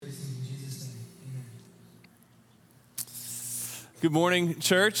Good morning,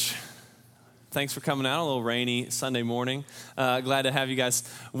 church. Thanks for coming out, a little rainy Sunday morning. Glad to have you guys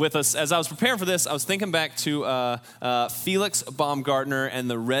with us. As I was preparing for this, I was thinking back to Felix Baumgartner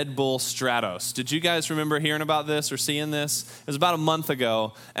and the Red Bull Stratos. Did you guys remember hearing about this or seeing this? It was about a month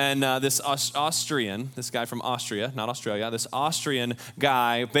ago, and this guy from Austria, not Australia, this Austrian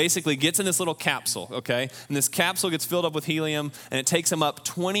guy basically gets in this little capsule, okay? And this capsule gets filled up with helium, and it takes him up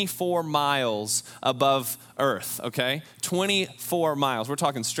 24 miles above Earth, okay? 24 miles. We're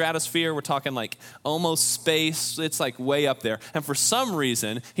talking stratosphere. We're talking like almost space. It's like way up there. And for some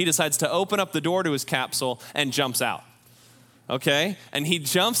reason, he decides to open up the door to his capsule and jumps out, okay? And he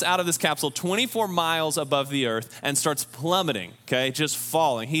jumps out of this capsule 24 miles above the Earth and starts plummeting, okay? Just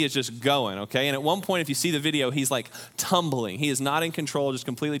falling. He is just going, okay? And at one point, if you see the video, he's like tumbling. He is not in control, just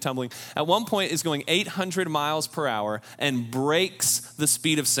completely tumbling. At one point, he's going 800 miles per hour and breaks the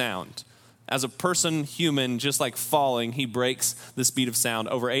speed of sound. As a person, human, just like falling, he breaks the speed of sound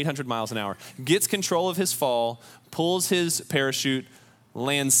over 800 miles an hour, gets control of his fall, pulls his parachute,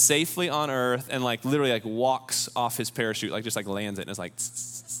 lands safely on Earth, and like literally like walks off his parachute, like just like lands it, and it's like,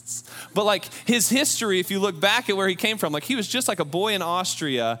 but like his history, if you look back at where he came from, like he was just like a boy in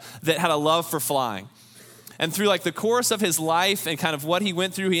Austria that had a love for flying. And through like the course of his life and kind of what he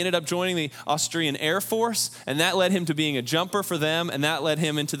went through, he ended up joining the Austrian Air Force, and that led him to being a jumper for them, and that led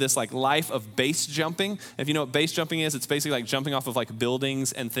him into this like life of base jumping. If you know what base jumping is, it's basically like jumping off of like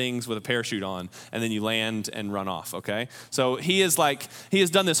buildings and things with a parachute on, and then you land and run off, okay? So he has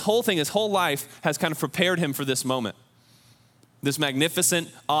done this whole thing, his whole life has kind of prepared him for this moment, this magnificent,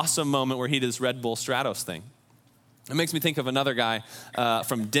 awesome moment where he did this Red Bull Stratos thing. It makes me think of another guy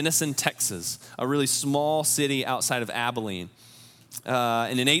from Denison, Texas, a really small city outside of Abilene.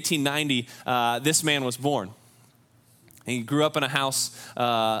 And in 1890, this man was born. He grew up in a house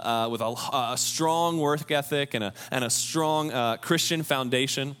with a strong work ethic and a strong Christian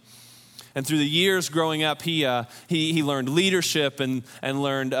foundation. And through the years growing up, he learned leadership and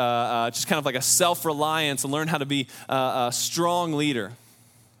learned just kind of like a self-reliance and learned how to be a strong leader.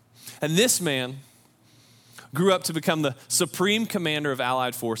 And this man grew up to become the supreme commander of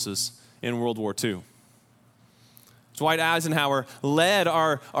Allied forces in World War II. Dwight Eisenhower led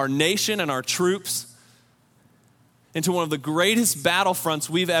our nation and our troops into one of the greatest battlefronts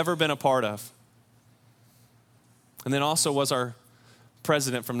we've ever been a part of. And then also was our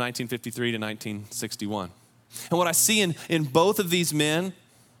president from 1953 to 1961. And what I see in both of these men,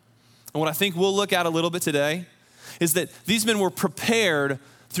 and what I think we'll look at a little bit today, is that these men were prepared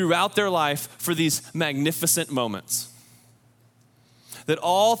throughout their life for these magnificent moments. That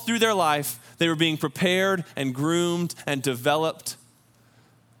all through their life, they were being prepared and groomed and developed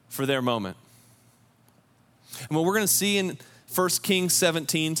for their moment. And what we're going to see in 1 Kings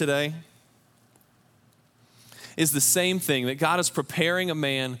 17 today is the same thing, that God is preparing a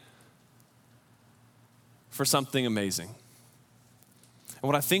man for something amazing. And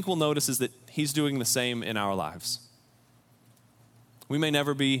what I think we'll notice is that he's doing the same in our lives. We may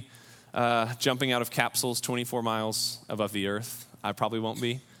never be jumping out of capsules 24 miles above the earth. I probably won't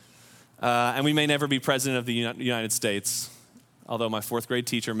be. And we may never be president of the United States, although my fourth grade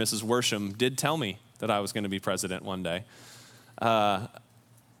teacher, Mrs. Worsham, did tell me that I was going to be president one day.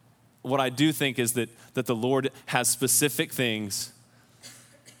 What I do think is that the Lord has specific things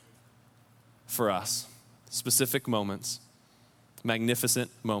for us, specific moments,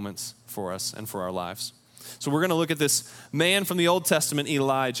 magnificent moments for us and for our lives. So we're going to look at this man from the Old Testament,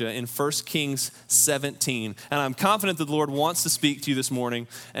 Elijah, in 1 Kings 17. And I'm confident that the Lord wants to speak to you this morning.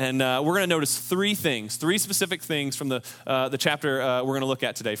 And we're going to notice three specific things from the chapter we're going to look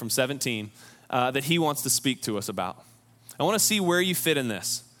at today, from 17, that he wants to speak to us about. I want to see where you fit in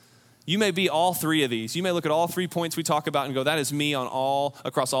this. You may be all three of these. You may look at all 3 points we talk about and go, that is me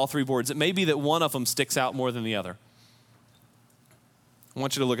across all three boards. It may be that one of them sticks out more than the other. I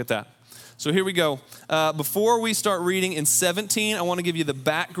want you to look at that. So here we go. Before we start reading in 17, I want to give you the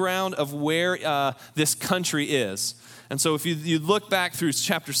background of where this country is. And so if you look back through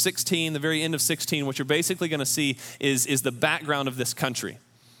chapter 16, the very end of 16, what you're basically going to see is the background of this country.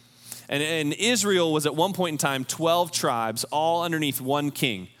 And Israel was at one point in time 12 tribes, all underneath one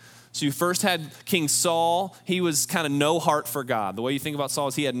king. So you first had King Saul. He was kind of no heart for God. The way you think about Saul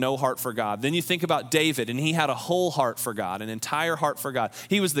is he had no heart for God. Then you think about David, and he had a whole heart for God, an entire heart for God.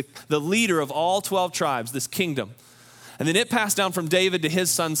 He was the leader of all 12 tribes, this kingdom. And then it passed down from David to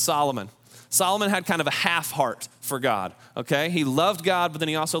his son Solomon. Solomon had kind of a half heart for God, okay? He loved God, but then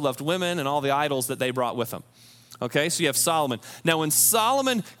he also loved women and all the idols that they brought with him. Okay, so you have Solomon. Now, when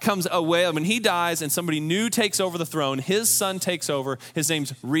Solomon comes away, when he dies and somebody new takes over the throne, his son takes over. His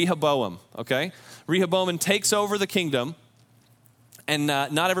name's Rehoboam, okay? Rehoboam takes over the kingdom. and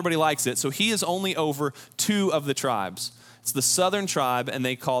not everybody likes it. So he is only over 2 of the tribes. It's the southern tribe, and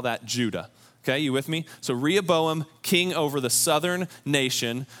they call that Judah. Okay, you with me? So Rehoboam, king over the southern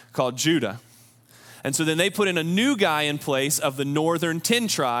nation called Judah. And so then they put in a new guy in place of the northern 10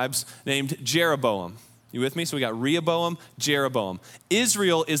 tribes named Jeroboam. You with me? So we got Rehoboam, Jeroboam.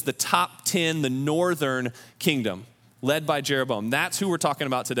 Israel is the top 10, the northern kingdom, led by Jeroboam. That's who we're talking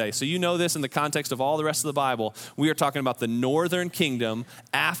about today. So you know this in the context of all the rest of the Bible. We are talking about the northern kingdom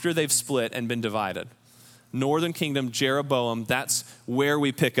after they've split and been divided. Northern kingdom, Jeroboam, that's where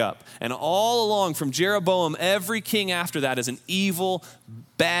we pick up. And all along from Jeroboam, every king after that is an evil,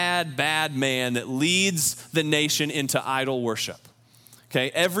 bad man that leads the nation into idol worship.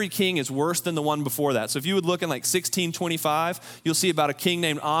 Okay, every king is worse than the one before that. So if you would look in like 1625, you'll see about a king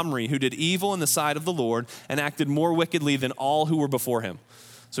named Omri who did evil in the sight of the Lord and acted more wickedly than all who were before him.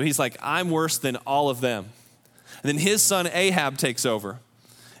 So he's like, I'm worse than all of them. And then his son Ahab takes over.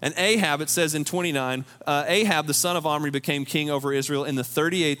 And Ahab, it says in 29, Ahab, the son of Omri, became king over Israel in the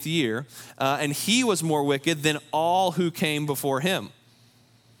 38th year, and he was more wicked than all who came before him.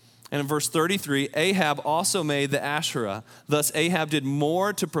 And in verse 33, Ahab also made the Asherah. Thus Ahab did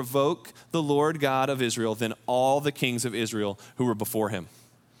more to provoke the Lord God of Israel than all the kings of Israel who were before him.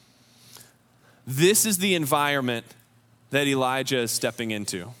 This is the environment that Elijah is stepping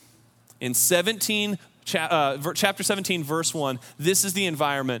into. In chapter 17, verse 1, this is the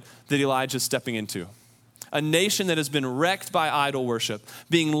environment that Elijah is stepping into. A nation that has been wrecked by idol worship,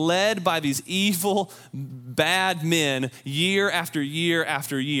 being led by these evil, bad men year after year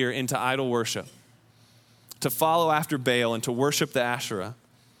after year into idol worship, to follow after Baal and to worship the Asherah.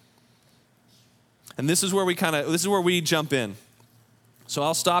 And this is where we jump in. So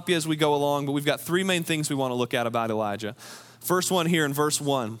I'll stop you as we go along, but we've got 3 main things we want to look at about Elijah. First one here in verse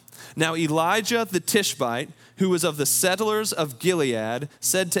 1. Now Elijah the Tishbite, who was of the settlers of Gilead,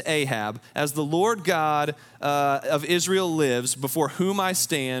 said to Ahab, as the Lord God of Israel lives, before whom I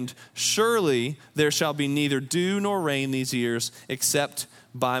stand, surely there shall be neither dew nor rain these years, except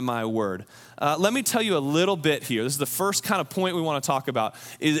by my word. Let me tell you a little bit here. This is the first kind of point we want to talk about.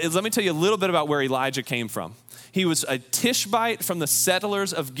 Let me tell you a little bit about where Elijah came from. He was a Tishbite from the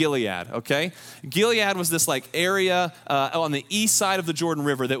settlers of Gilead, okay? Gilead was this like area on the east side of the Jordan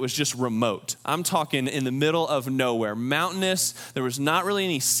River that was just remote. I'm talking in the middle of nowhere, mountainous. There was not really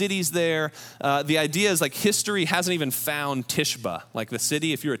any cities there. The idea is like history hasn't even found Tishba, like the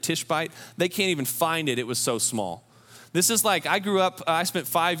city. If you're a Tishbite, they can't even find it. It was so small. This is like, I spent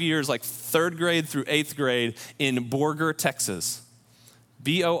 5 years, like 3rd grade through 8th grade in Borger, Texas.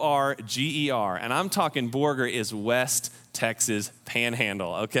 Borger, and I'm talking Borger is West Texas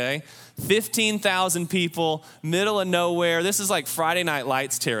Panhandle, okay? 15,000 people, middle of nowhere. This is like Friday Night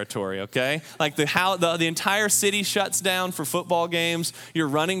Lights territory, okay? Like the entire city shuts down for football games. Your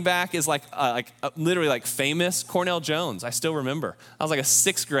running back is literally like famous, Cornell Jones. I still remember. I was like a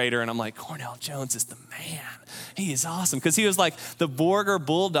 6th grader, and I'm like, Cornell Jones is the man. He is awesome, because he was like the Borger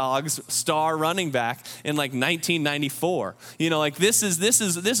Bulldogs star running back in like 1994. You know, like this is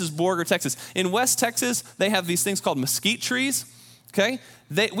Borger, Texas. In West Texas, they have these things called mesquite trees. Okay,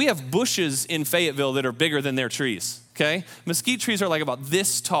 we have bushes in Fayetteville that are bigger than their trees. Okay, mesquite trees are like about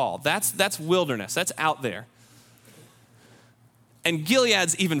this tall. That's wilderness. That's out there. And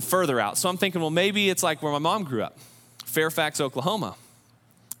Gilead's even further out. So I'm thinking, well, maybe it's like where my mom grew up, Fairfax, Oklahoma,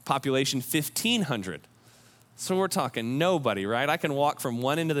 population 1,500. So we're talking nobody, right? I can walk from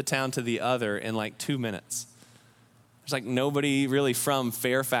one end of the town to the other in like 2 minutes. There's like nobody really from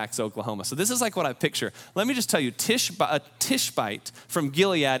Fairfax, Oklahoma. So this is like what I picture. Let me just tell you, a Tishbite from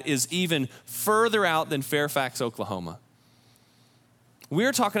Gilead is even further out than Fairfax, Oklahoma.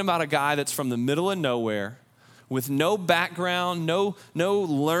 We're talking about a guy that's from the middle of nowhere with no background, no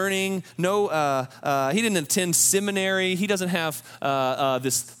learning, he didn't attend seminary. He doesn't have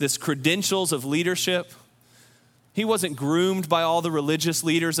this credentials of leadership. He wasn't groomed by all the religious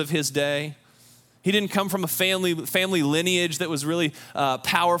leaders of his day. He didn't come from a family lineage that was really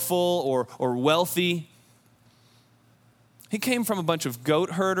powerful or wealthy. He came from a bunch of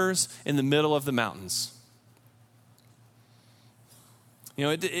goat herders in the middle of the mountains. You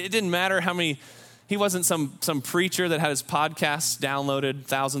know, it didn't matter how many. He wasn't some preacher that had his podcasts downloaded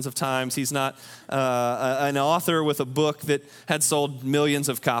thousands of times. He's not an author with a book that had sold millions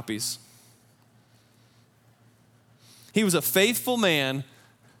of copies. He was a faithful man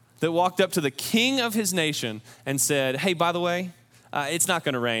that walked up to the king of his nation and said, hey, by the way, it's not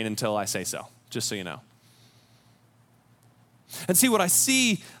going to rain until I say so, just so you know. And see, what I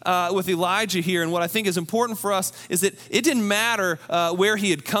see with Elijah here and what I think is important for us is that it didn't matter where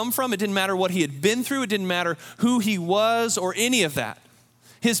he had come from. It didn't matter what he had been through. It didn't matter who he was or any of that.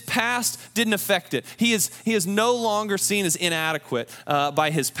 His past didn't affect it. He is no longer seen as inadequate by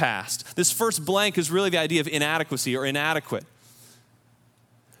his past. This first blank is really the idea of inadequacy or inadequate.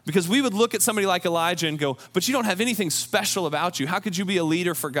 Because we would look at somebody like Elijah and go, but you don't have anything special about you. How could you be a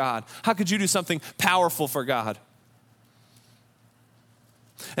leader for God? How could you do something powerful for God?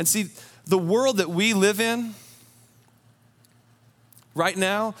 And see, the world that we live in right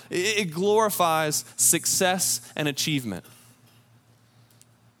now, it glorifies success and achievement.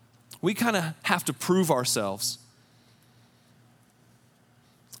 We kind of have to prove ourselves.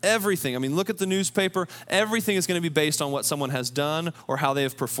 Everything, look at the newspaper. Everything is going to be based on what someone has done or how they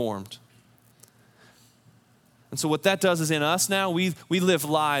have performed. And so what that does is in us now, we live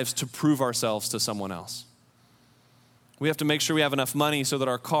lives to prove ourselves to someone else. We have to make sure we have enough money so that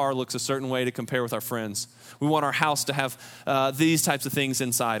our car looks a certain way to compare with our friends. We want our house to have these types of things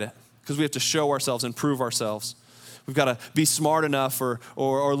inside it because we have to show ourselves and prove ourselves. We've got to be smart enough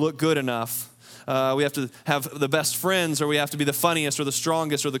or look good enough. We have to have the best friends, or we have to be the funniest or the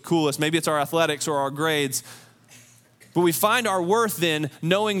strongest or the coolest. Maybe it's our athletics or our grades. But we find our worth then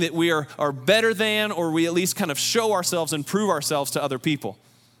knowing that we are better than, or we at least kind of show ourselves and prove ourselves to other people.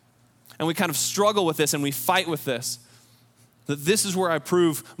 And we kind of struggle with this and we fight with this. That this is where I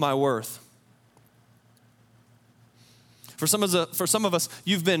prove my worth. For some of us,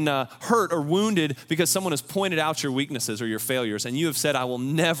 you've been hurt or wounded because someone has pointed out your weaknesses or your failures, and you have said, I will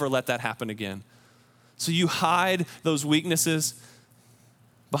never let that happen again. So you hide those weaknesses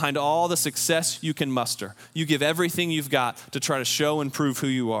behind all the success you can muster. You give everything you've got to try to show and prove who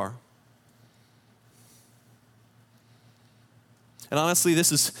you are. And honestly,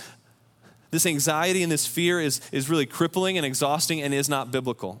 this anxiety and this fear is really crippling and exhausting and is not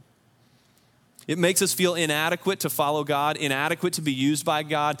biblical. It makes us feel inadequate to follow God, inadequate to be used by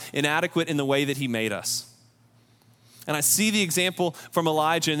God, inadequate in the way that he made us. And I see the example from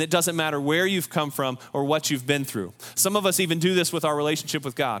Elijah, and it doesn't matter where you've come from or what you've been through. Some of us even do this with our relationship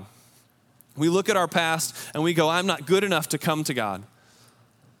with God. We look at our past and we go, I'm not good enough to come to God.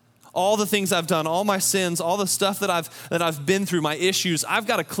 All the things I've done, all my sins, all the stuff that I've been through, my issues, I've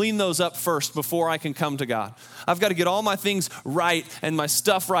got to clean those up first before I can come to God. I've got to get all my things right and my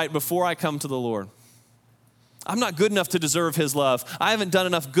stuff right before I come to the Lord. I'm not good enough to deserve his love. I haven't done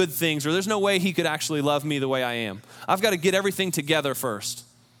enough good things, or there's no way he could actually love me the way I am. I've got to get everything together first.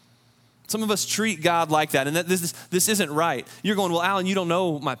 Some of us treat God like that, and this isn't right. You're going, well, Alan, you don't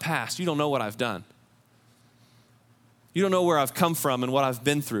know my past. You don't know what I've done. You don't know where I've come from and what I've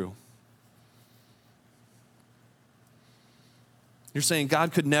been through. You're saying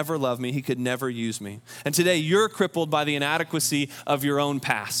God could never love me. He could never use me. And today you're crippled by the inadequacy of your own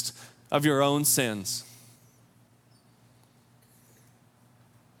past, of your own sins.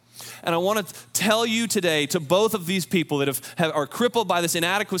 And I want to tell you today, to both of these people that are crippled by this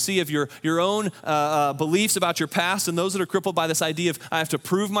inadequacy of your own beliefs about your past, and those that are crippled by this idea of I have to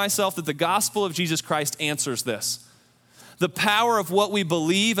prove myself, that the gospel of Jesus Christ answers this. The power of what we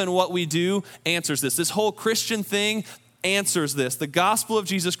believe and what we do answers this. This whole Christian thing answers this. The gospel of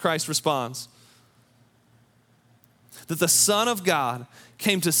Jesus Christ responds. That the Son of God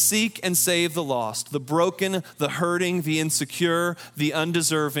came to seek and save the lost, the broken, the hurting, the insecure, the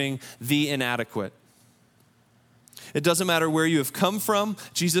undeserving, the inadequate. It doesn't matter where you have come from,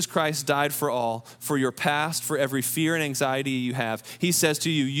 Jesus Christ died for all, for your past, for every fear and anxiety you have. He says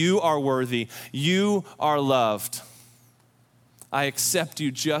to you, you are worthy, you are loved. I accept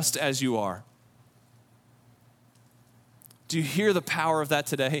you just as you are. Do you hear the power of that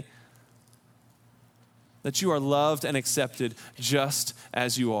today? That you are loved and accepted just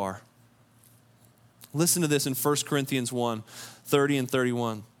as you are. Listen to this in 1 Corinthians 1, 30 and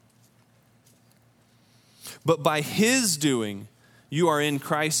 31. But by his doing, you are in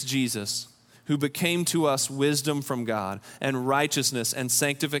Christ Jesus, who became to us wisdom from God and righteousness and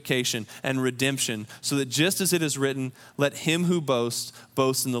sanctification and redemption, so that just as it is written, let him who boasts,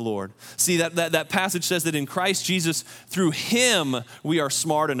 boast in the Lord. See, that passage says that in Christ Jesus, through him we are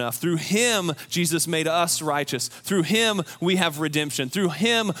smart enough. Through him, Jesus made us righteous. Through him, we have redemption. Through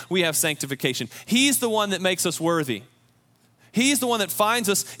him, we have sanctification. He's the one that makes us worthy. He's the one that finds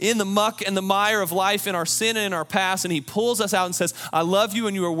us in the muck and the mire of life, in our sin and in our past, and he pulls us out and says, I love you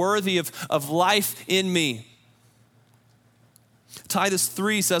and you are worthy of life in me. Titus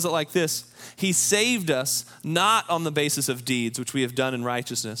 3 says it like this: he saved us not on the basis of deeds which we have done in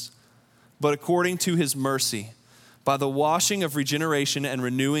righteousness, but according to his mercy, by the washing of regeneration and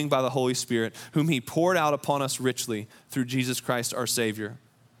renewing by the Holy Spirit, whom he poured out upon us richly through Jesus Christ our Savior,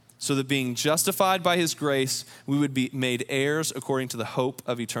 so that being justified by his grace, we would be made heirs according to the hope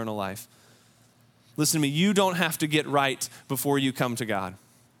of eternal life. Listen to me, you don't have to get right before you come to God.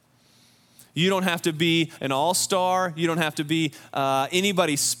 You don't have to be an all-star. You don't have to be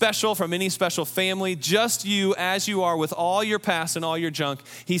anybody special from any special family. Just you as you are with all your past and all your junk.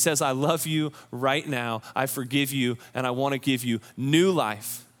 He says, I love you right now. I forgive you, and I want to give you new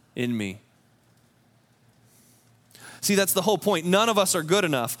life in me. See, that's the whole point. None of us are good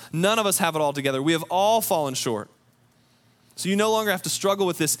enough. None of us have it all together. We have all fallen short. So you no longer have to struggle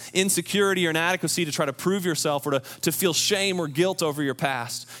with this insecurity or inadequacy to try to prove yourself or to feel shame or guilt over your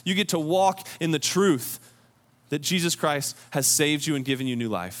past. You get to walk in the truth that Jesus Christ has saved you and given you new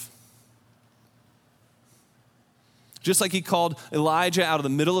life. Just like he called Elijah out of the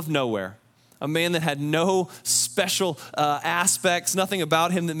middle of nowhere, a man that had no special aspects, nothing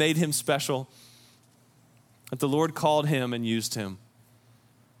about him that made him special, that the Lord called him and used him.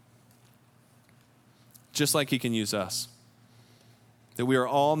 Just like he can use us. That we are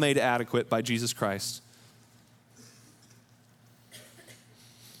all made adequate by Jesus Christ.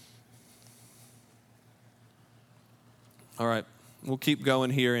 All right, we'll keep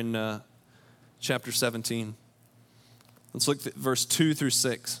going here in chapter 17. Let's look at verse 2 through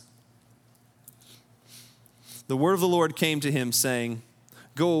 6. The word of the Lord came to him, saying,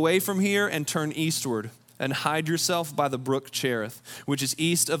 Go away from here and turn eastward, and hide yourself by the brook Cherith, which is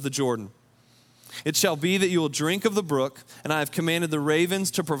east of the Jordan. It shall be that you will drink of the brook, and I have commanded the ravens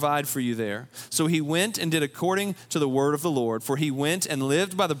to provide for you there. So he went and did according to the word of the Lord, for he went and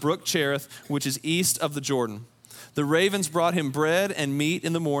lived by the brook Cherith, which is east of the Jordan. The ravens brought him bread and meat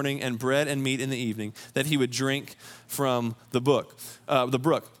in the morning, and bread and meat in the evening, that he would drink from the brook.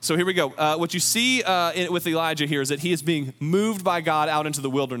 So here we go. What you see with Elijah here is that he is being moved by God out into the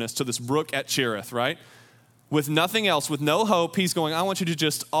wilderness to this brook at Cherith, right? With nothing else, with no hope, he's going, I want you to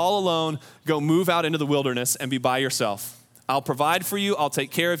just all alone go move out into the wilderness and be by yourself. I'll provide for you, I'll take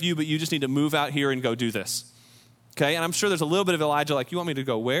care of you, but you just need to move out here and go do this. Okay, and I'm sure there's a little bit of Elijah like, you want me to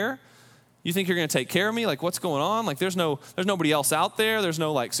go where? You think you're going to take care of me? Like, what's going on? Like, there's nobody else out there. There's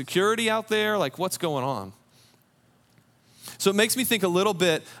no, like, security out there. Like, what's going on? So it makes me think a little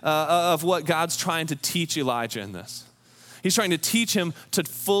bit of what God's trying to teach Elijah in this. He's trying to teach him to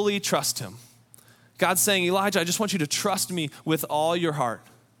fully trust him. God's saying, Elijah, I just want you to trust me with all your heart.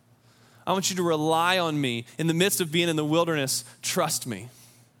 I want you to rely on me. In the midst of being in the wilderness, trust me.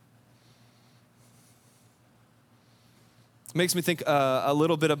 It makes me think a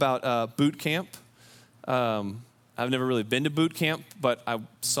little bit about boot camp. I've never really been to boot camp, but I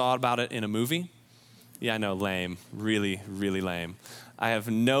saw about it in a movie. Yeah, I know, lame. Really, really lame. I have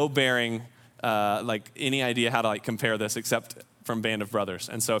no bearing, any idea how to compare this except from Band of Brothers.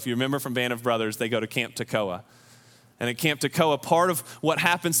 And so if you remember from Band of Brothers, they go to Camp Tekoa. And at Camp Tekoa, part of what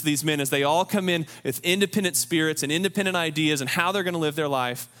happens to these men is they all come in with independent spirits and independent ideas and how they're going to live their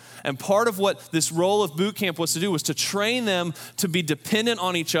life. And part of what this role of boot camp was to do was to train them to be dependent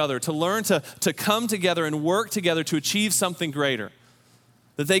on each other, to learn to come together and work together to achieve something greater.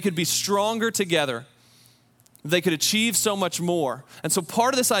 That they could be stronger together. They could achieve so much more. And so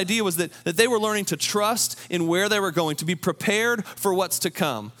part of this idea was that they were learning to trust in where they were going, to be prepared for what's to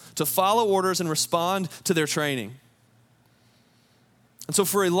come, to follow orders and respond to their training. And so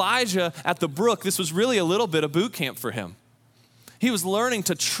for Elijah at the brook, this was really a little bit of boot camp for him. He was learning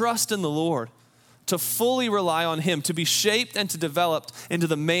to trust in the Lord, to fully rely on him, to be shaped and to develop into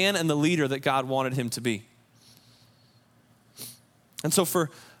the man and the leader that God wanted him to be. And so for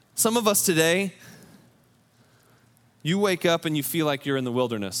some of us today, you wake up and you feel like you're in the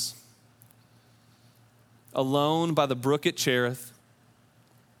wilderness, alone by the brook at Cherith,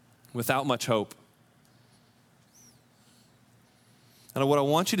 without much hope. And what I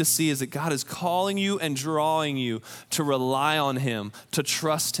want you to see is that God is calling you and drawing you to rely on him, to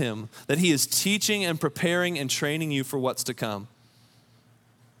trust him, that he is teaching and preparing and training you for what's to come.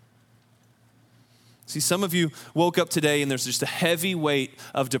 See, some of you woke up today and there's just a heavy weight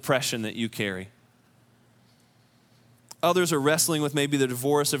of depression that you carry. Others are wrestling with maybe the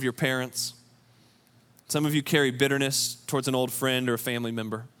divorce of your parents. Some of you carry bitterness towards an old friend or a family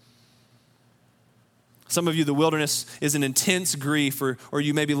member. Some of you, the wilderness is an intense grief, or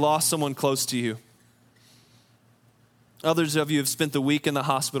you maybe lost someone close to you. Others of you have spent the week in the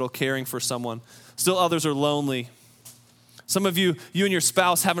hospital caring for someone. Still others are lonely. Some of you and your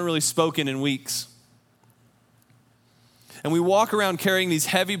spouse haven't really spoken in weeks. And we walk around carrying these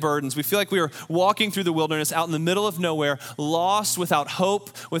heavy burdens. We feel like we are walking through the wilderness out in the middle of nowhere, lost, without hope,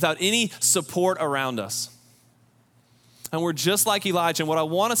 without any support around us. And we're just like Elijah. And what I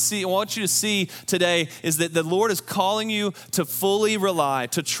want you to see today is that the Lord is calling you to fully rely,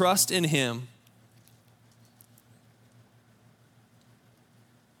 to trust in him.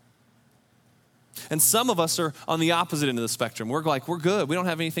 And some of us are on the opposite end of the spectrum. We're like, we're good. We don't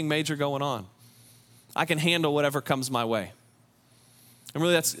have anything major going on. I can handle whatever comes my way. And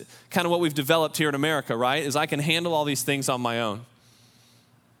really that's kind of what we've developed here in America, right? Is I can handle all these things on my own.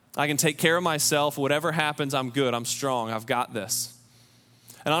 I can take care of myself. Whatever happens, I'm good. I'm strong. I've got this.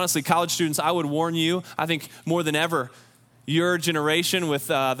 And honestly, college students, I would warn you, I think more than ever, your generation with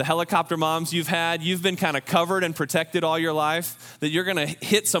the helicopter moms you've been kind of covered and protected all your life, that you're going to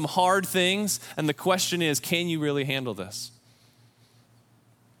hit some hard things. And the question is, can you really handle this?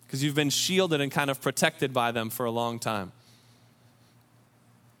 Because you've been shielded and kind of protected by them for a long time.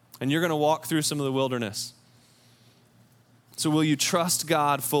 And you're going to walk through some of the wilderness. So will you trust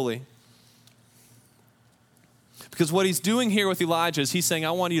God fully? Because what he's doing here with Elijah is he's saying,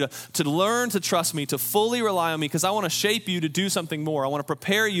 I want you to learn to trust me, to fully rely on me, because I want to shape you to do something more. I want to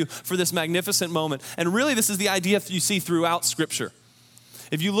prepare you for this magnificent moment. And really, this is the idea you see throughout Scripture.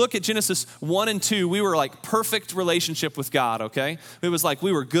 If you look at Genesis 1 and 2, we were like perfect relationship with God, okay? It was like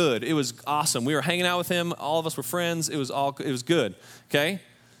we were good. It was awesome. We were hanging out with him. All of us were friends. It was good, okay?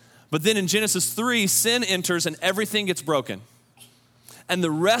 But then in Genesis 3, sin enters and everything gets broken. And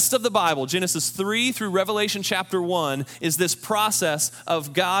the rest of the Bible, Genesis 3 through Revelation chapter 1, is this process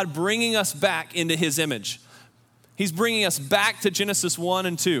of God bringing us back into his image. He's bringing us back to Genesis 1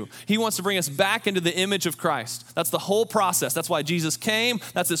 and 2. He wants to bring us back into the image of Christ. That's the whole process. That's why Jesus came.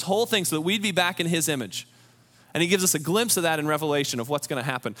 That's this whole thing, so that we'd be back in his image. And he gives us a glimpse of that in Revelation of what's going to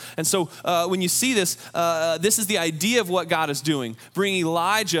happen. And so when you see this, this is the idea of what God is doing, bringing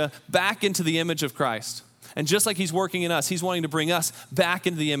Elijah back into the image of Christ. And just like he's working in us, he's wanting to bring us back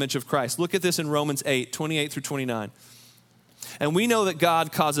into the image of Christ. Look at this in Romans 8, 28 through 29. And we know that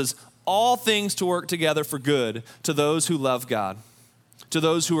God causes all things to work together for good to those who love God, to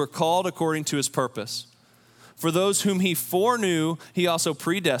those who are called according to his purpose. For those whom he foreknew, he also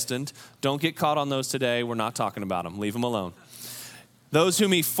predestined. Don't get caught on those today. We're not talking about them. Leave them alone. Those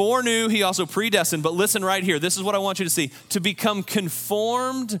whom he foreknew, he also predestined. But listen right here. This is what I want you to see. To become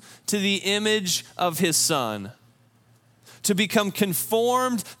conformed to the image of his Son. To become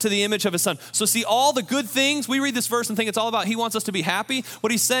conformed to the image of his Son. So see, all the good things, we read this verse and think it's all about he wants us to be happy.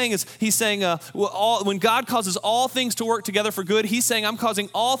 What he's saying is, when God causes all things to work together for good, he's saying, I'm causing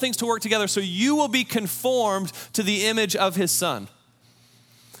all things to work together so you will be conformed to the image of his Son.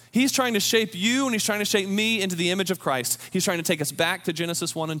 He's trying to shape you and he's trying to shape me into the image of Christ. He's trying to take us back to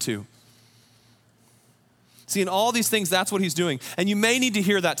Genesis 1 and 2. See, in all these things, that's what he's doing. And you may need to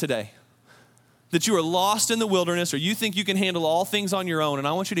hear that today. That you are lost in the wilderness or you think you can handle all things on your own. And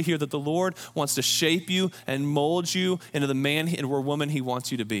I want you to hear that the Lord wants to shape you and mold you into the man or woman he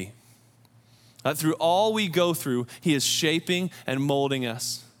wants you to be. Through all we go through, he is shaping and molding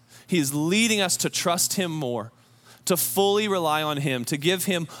us. He is leading us to trust him more, to fully rely on him, to give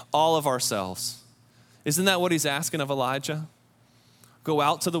him all of ourselves. Isn't that what he's asking of Elijah? Go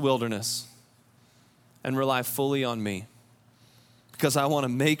out to the wilderness and rely fully on me, because I want to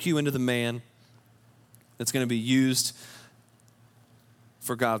make you into the man that's going to be used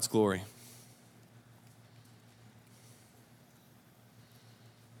for God's glory.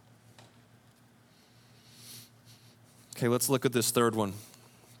 Okay, let's look at this third one.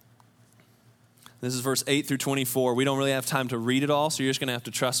 This is verse 8 through 24. We don't really have time to read it all, so you're just going to have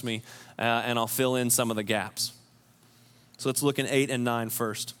to trust me, and I'll fill in some of the gaps. So let's look in 8 and 9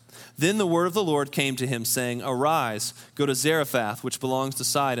 first. Then the word of the Lord came to him, saying, Arise, go to Zarephath, which belongs to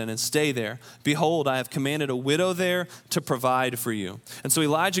Sidon, and stay there. Behold, I have commanded a widow there to provide for you. And so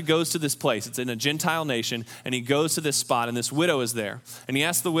Elijah goes to this place. It's in a Gentile nation, and he goes to this spot, and this widow is there. And he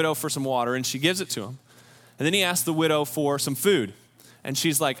asks the widow for some water, and she gives it to him. And then he asks the widow for some food. And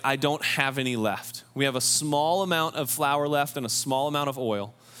she's like, I don't have any left. We have a small amount of flour left and a small amount of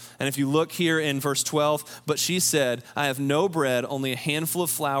oil. And if you look here in verse 12, but she said, I have no bread, only a handful of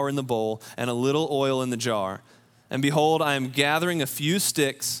flour in the bowl and a little oil in the jar. And behold, I am gathering a few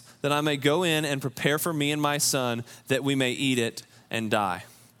sticks that I may go in and prepare for me and my son that we may eat it and die.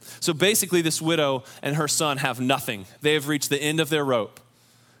 So basically this widow and her son have nothing. They have reached the end of their rope.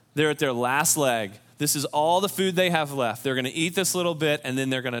 They're at their last leg. This is all the food they have left. They're going to eat this little bit and then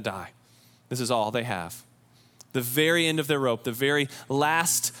they're going to die. This is all they have. The very end of their rope, the very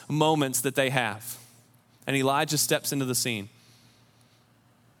last moments that they have. And Elijah steps into the scene.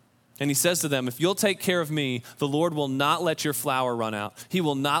 And he says to them, if you'll take care of me, the Lord will not let your flour run out. He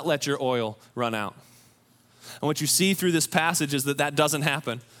will not let your oil run out. And what you see through this passage is that doesn't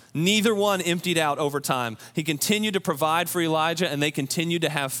happen. Neither one emptied out over time. He continued to provide for Elijah and they continued to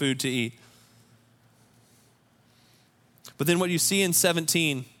have food to eat. But then what you see in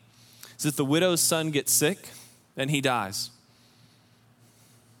 17 is that the widow's son gets sick and he dies.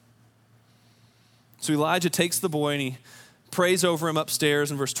 So Elijah takes the boy and he prays over him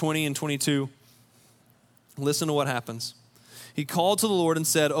upstairs in verse 20 and 22. Listen to what happens. He called to the Lord and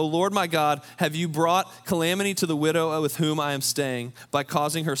said, "O Lord my God, have you brought calamity to the widow with whom I am staying by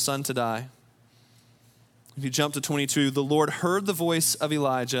causing her son to die?" If you jump to 22, the Lord heard the voice of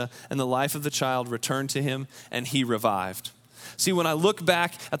Elijah, and the life of the child returned to him, and he revived. See, when I look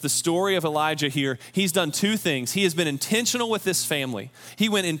back at the story of Elijah here, he's done two things. He has been intentional with this family. He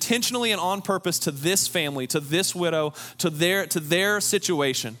went intentionally and on purpose to this family, to this widow, to their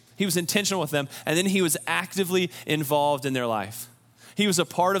situation. He was intentional with them, and then he was actively involved in their life. He was a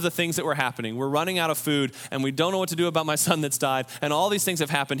part of the things that were happening. We're running out of food, and we don't know what to do about my son that's died, and all these things have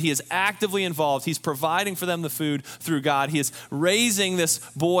happened. He is actively involved. He's providing for them the food through God. He is raising this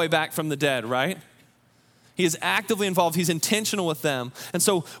boy back from the dead, right? He is actively involved. He's intentional with them. And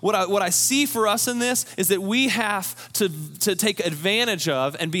so what I see for us in this is that we have to take advantage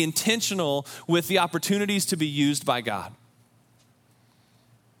of and be intentional with the opportunities to be used by God.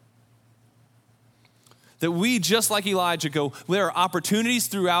 That we, just like Elijah, there are opportunities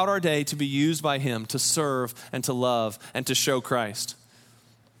throughout our day to be used by him to serve and to love and to show Christ.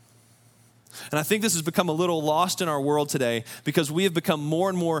 And I think this has become a little lost in our world today because we have become more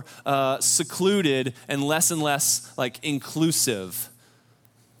and more secluded and less inclusive.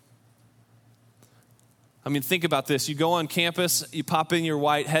 I mean, think about this. You go on campus, you pop in your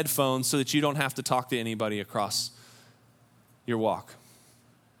white headphones so that you don't have to talk to anybody across your walk.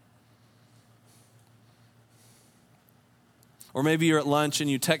 Or maybe you're at lunch and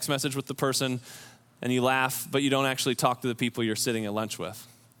you text message with the person and you laugh, but you don't actually talk to the people you're sitting at lunch with.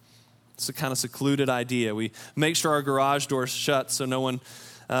 It's a kind of secluded idea. We make sure our garage door's shut so no one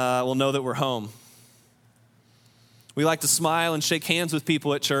will know that we're home. We like to smile and shake hands with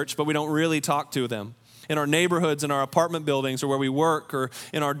people at church, but we don't really talk to them. In our neighborhoods, in our apartment buildings, or where we work, or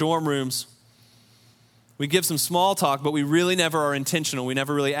in our dorm rooms, we give some small talk, but we really never are intentional. We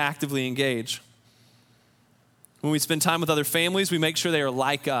never really actively engage. When we spend time with other families, we make sure they are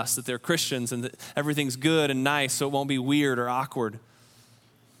like us, that they're Christians and that everything's good and nice so it won't be weird or awkward.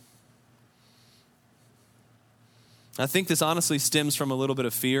 I think this honestly stems from a little bit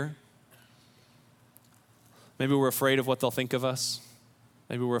of fear. Maybe we're afraid of what they'll think of us.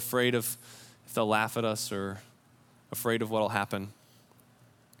 Maybe we're afraid of if they'll laugh at us or afraid of what will happen.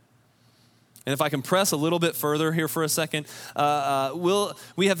 And if I can press a little bit further here for a second,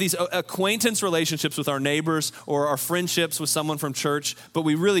 we have these acquaintance relationships with our neighbors or our friendships with someone from church, but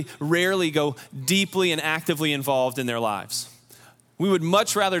we really rarely go deeply and actively involved in their lives. We would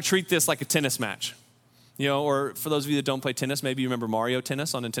much rather treat this like a tennis match. You know, or for those of you that don't play tennis, maybe you remember Mario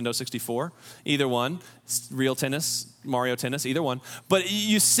Tennis on Nintendo 64. Either one, real tennis, Mario Tennis, either one. But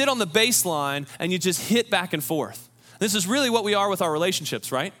you sit on the baseline and you just hit back and forth. This is really what we are with our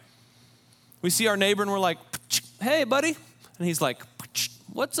relationships, right? We see our neighbor and we're like, "Hey, buddy." And he's like,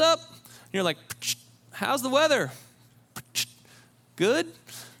 "What's up?" And you're like, "How's the weather?" "Good."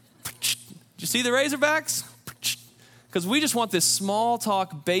 "Did you see the Razorbacks?" Because we just want this small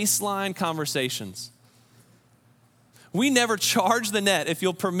talk baseline conversations. We never charge the net, if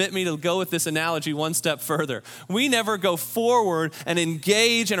you'll permit me to go with this analogy one step further. We never go forward and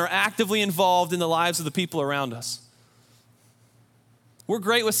engage and are actively involved in the lives of the people around us. We're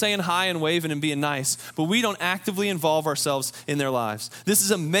great with saying hi and waving and being nice, but we don't actively involve ourselves in their lives. This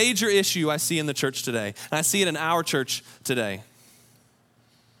is a major issue I see in the church today, and I see it in our church today.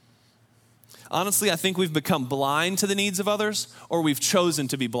 Honestly, I think we've become blind to the needs of others, or we've chosen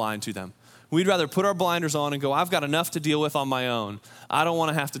to be blind to them. We'd rather put our blinders on and go, "I've got enough to deal with on my own. I don't want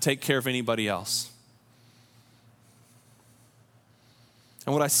to have to take care of anybody else."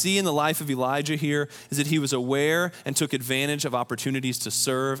 And what I see in the life of Elijah here is that he was aware and took advantage of opportunities to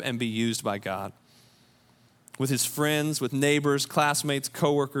serve and be used by God. With his friends, with neighbors, classmates,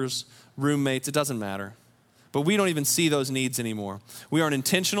 coworkers, roommates, it doesn't matter. But we don't even see those needs anymore. We aren't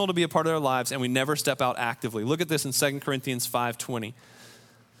intentional to be a part of their lives, and we never step out actively. Look at this in 2 Corinthians 5:20.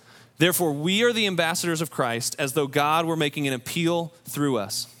 "Therefore, we are the ambassadors of Christ, as though God were making an appeal through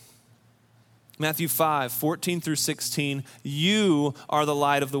us." Matthew 5:14 through 16, "You are the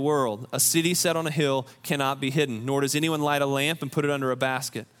light of the world. A city set on a hill cannot be hidden, nor does anyone light a lamp and put it under a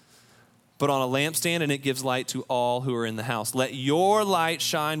basket, but on a lampstand, and it gives light to all who are in the house. Let your light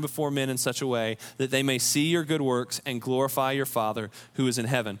shine before men in such a way that they may see your good works and glorify your Father who is in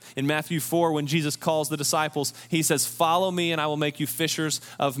heaven." In Matthew 4, when Jesus calls the disciples, he says, "Follow me and I will make you fishers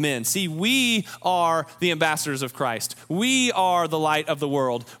of men." See, we are the ambassadors of Christ. We are the light of the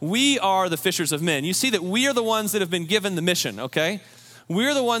world. We are the fishers of men. You see that we are the ones that have been given the mission, okay?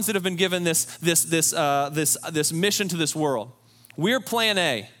 We're the ones that have been given this mission to this world. We're plan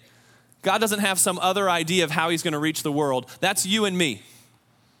A. God doesn't have some other idea of how he's going to reach the world. That's you and me.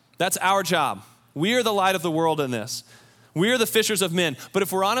 That's our job. We are the light of the world in this. We are the fishers of men. But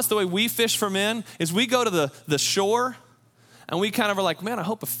if we're honest, the way we fish for men is we go to the shore and we kind of are like, man, I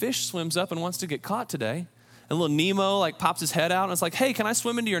hope a fish swims up and wants to get caught today. And little Nemo like pops his head out and it's like, hey, can I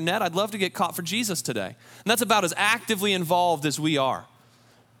swim into your net? I'd love to get caught for Jesus today. And that's about as actively involved as we are.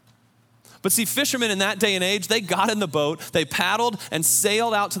 But see, fishermen in that day and age, they got in the boat, they paddled and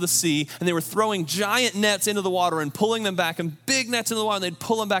sailed out to the sea, and they were throwing giant nets into the water and pulling them back, and big nets into the water, and they'd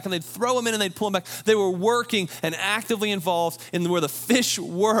pull them back, and they'd throw them in, and they'd pull them back. They were working and actively involved in where the fish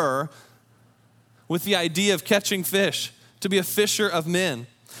were with the idea of catching fish, to be a fisher of men.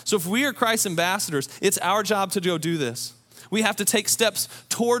 So if we are Christ's ambassadors, it's our job to go do this. We have to take steps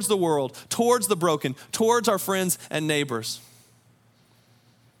towards the world, towards the broken, towards our friends and neighbors.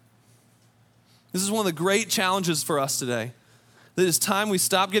 This is one of the great challenges for us today. That it's time we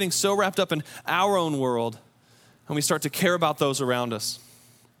stop getting so wrapped up in our own world and we start to care about those around us.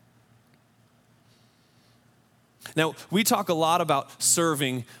 Now, we talk a lot about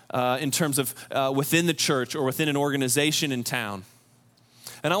serving in terms of within the church or within an organization in town.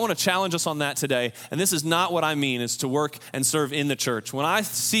 And I want to challenge us on that today. And this is not what I mean, is to work and serve in the church. When I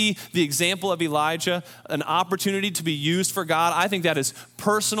see the example of Elijah, an opportunity to be used for God, I think that is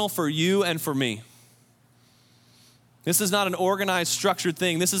personal for you and for me. This is not an organized, structured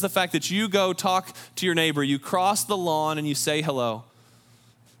thing. This is the fact that you go talk to your neighbor, you cross the lawn and you say hello.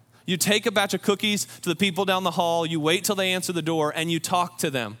 You take a batch of cookies to the people down the hall, you wait till they answer the door, and you talk to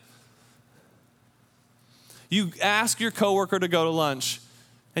them. You ask your coworker to go to lunch,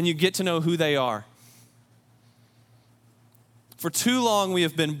 and you get to know who they are. For too long, we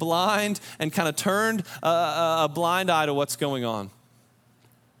have been blind and kind of turned a blind eye to what's going on.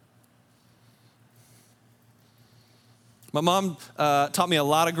 My mom taught me a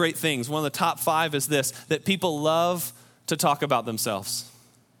lot of great things. One of the top 5 is this, that people love to talk about themselves.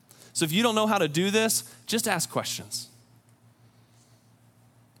 So if you don't know how to do this, just ask questions.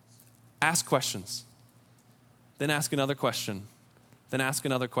 Ask questions. Then ask another question. Then ask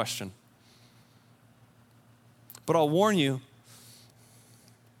another question. But I'll warn you,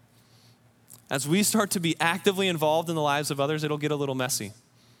 as we start to be actively involved in the lives of others, it'll get a little messy.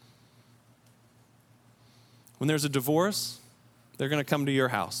 When there's a divorce, they're going to come to your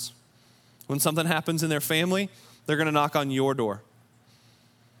house. When something happens in their family, they're going to knock on your door.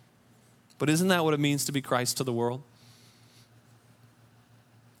 But isn't that what it means to be Christ to the world?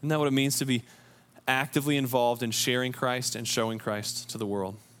 Isn't that what it means to be actively involved in sharing Christ and showing Christ to the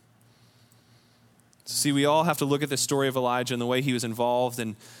world? See, we all have to look at the story of Elijah and the way he was involved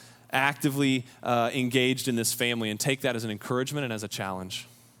and actively engaged in this family and take that as an encouragement and as a challenge.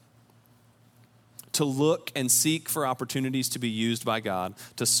 To look and seek for opportunities to be used by God,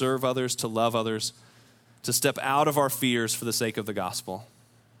 to serve others, to love others, to step out of our fears for the sake of the gospel.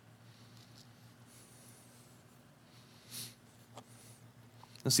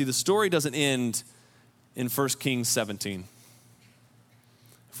 Now see, the story doesn't end in 1 Kings 17.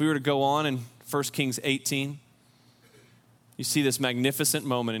 If we were to go on in 1 Kings 18, you see this magnificent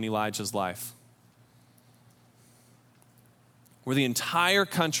moment in Elijah's life where the entire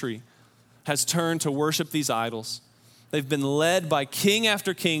country has turned to worship these idols. They've been led by king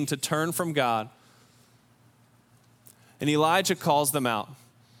after king to turn from God. And Elijah calls them out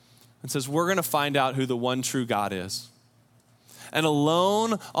and says, we're going to find out who the one true God is. And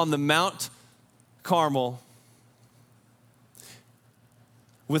alone on the Mount Carmel,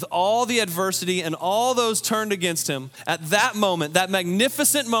 with all the adversity and all those turned against him, at that moment, that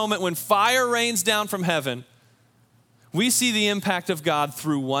magnificent moment when fire rains down from heaven, we see the impact of God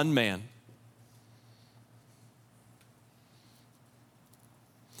through one man.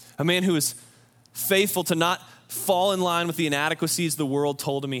 A man who is faithful to not fall in line with the inadequacies the world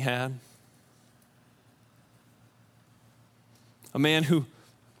told him he had. A man who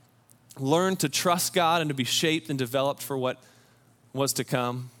learned to trust God and to be shaped and developed for what was to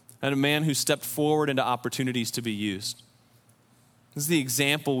come. And a man who stepped forward into opportunities to be used. This is the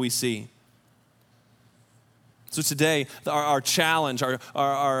example we see. So today, our challenge,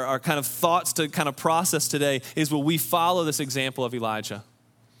 our kind of thoughts to kind of process today is, will we follow this example of Elijah?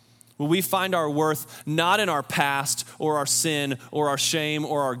 Will we find our worth not in our past or our sin or our shame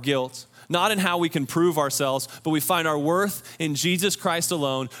or our guilt, not in how we can prove ourselves, but we find our worth in Jesus Christ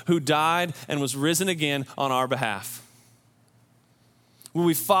alone, who died and was risen again on our behalf? Will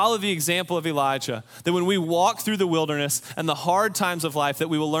we follow the example of Elijah, that when we walk through the wilderness and the hard times of life, that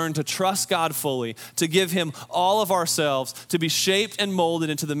we will learn to trust God fully, to give him all of ourselves, to be shaped and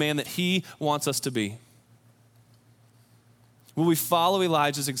molded into the man that he wants us to be? Will we follow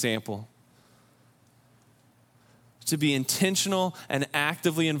Elijah's example to be intentional and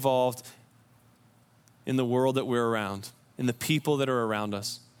actively involved in the world that we're around, in the people that are around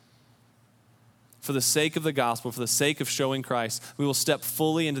us. For the sake of the gospel, for the sake of showing Christ, we will step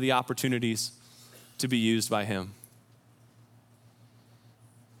fully into the opportunities to be used by him.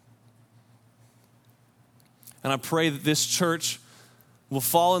 And I pray that this church will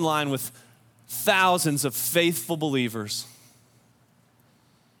fall in line with thousands of faithful believers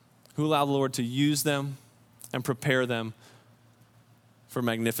who allow the Lord to use them and prepare them for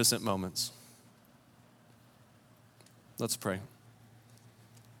magnificent moments. Let's pray.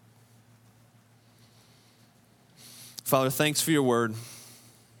 Father, thanks for your word,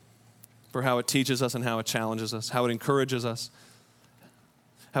 for how it teaches us and how it challenges us, how it encourages us,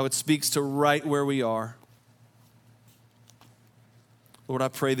 how it speaks to right where we are. Lord, I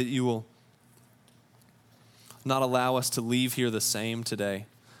pray that you will not allow us to leave here the same today,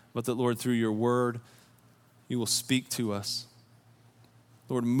 but that, Lord, through your word, you will speak to us.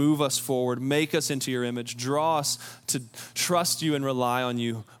 Lord, move us forward, make us into your image, draw us to trust you and rely on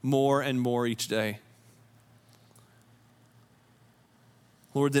you more and more each day.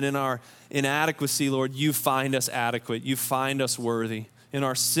 Lord, that in our inadequacy, Lord, you find us adequate, you find us worthy. In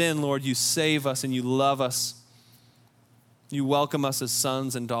our sin, Lord, you save us and you love us. You welcome us as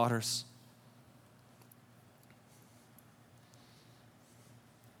sons and daughters.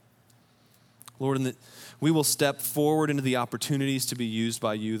 Lord, and that we will step forward into the opportunities to be used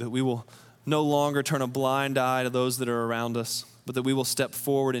by you, that we will no longer turn a blind eye to those that are around us, but that we will step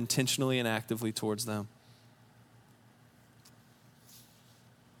forward intentionally and actively towards them.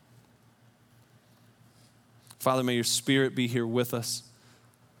 Father, may your Spirit be here with us.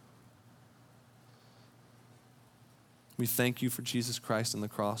 We thank you for Jesus Christ on the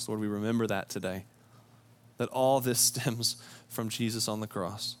cross. Lord, we remember that today, that all this stems from Jesus on the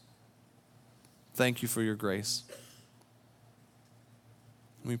cross. Thank you for your grace.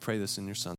 We pray this in your Son.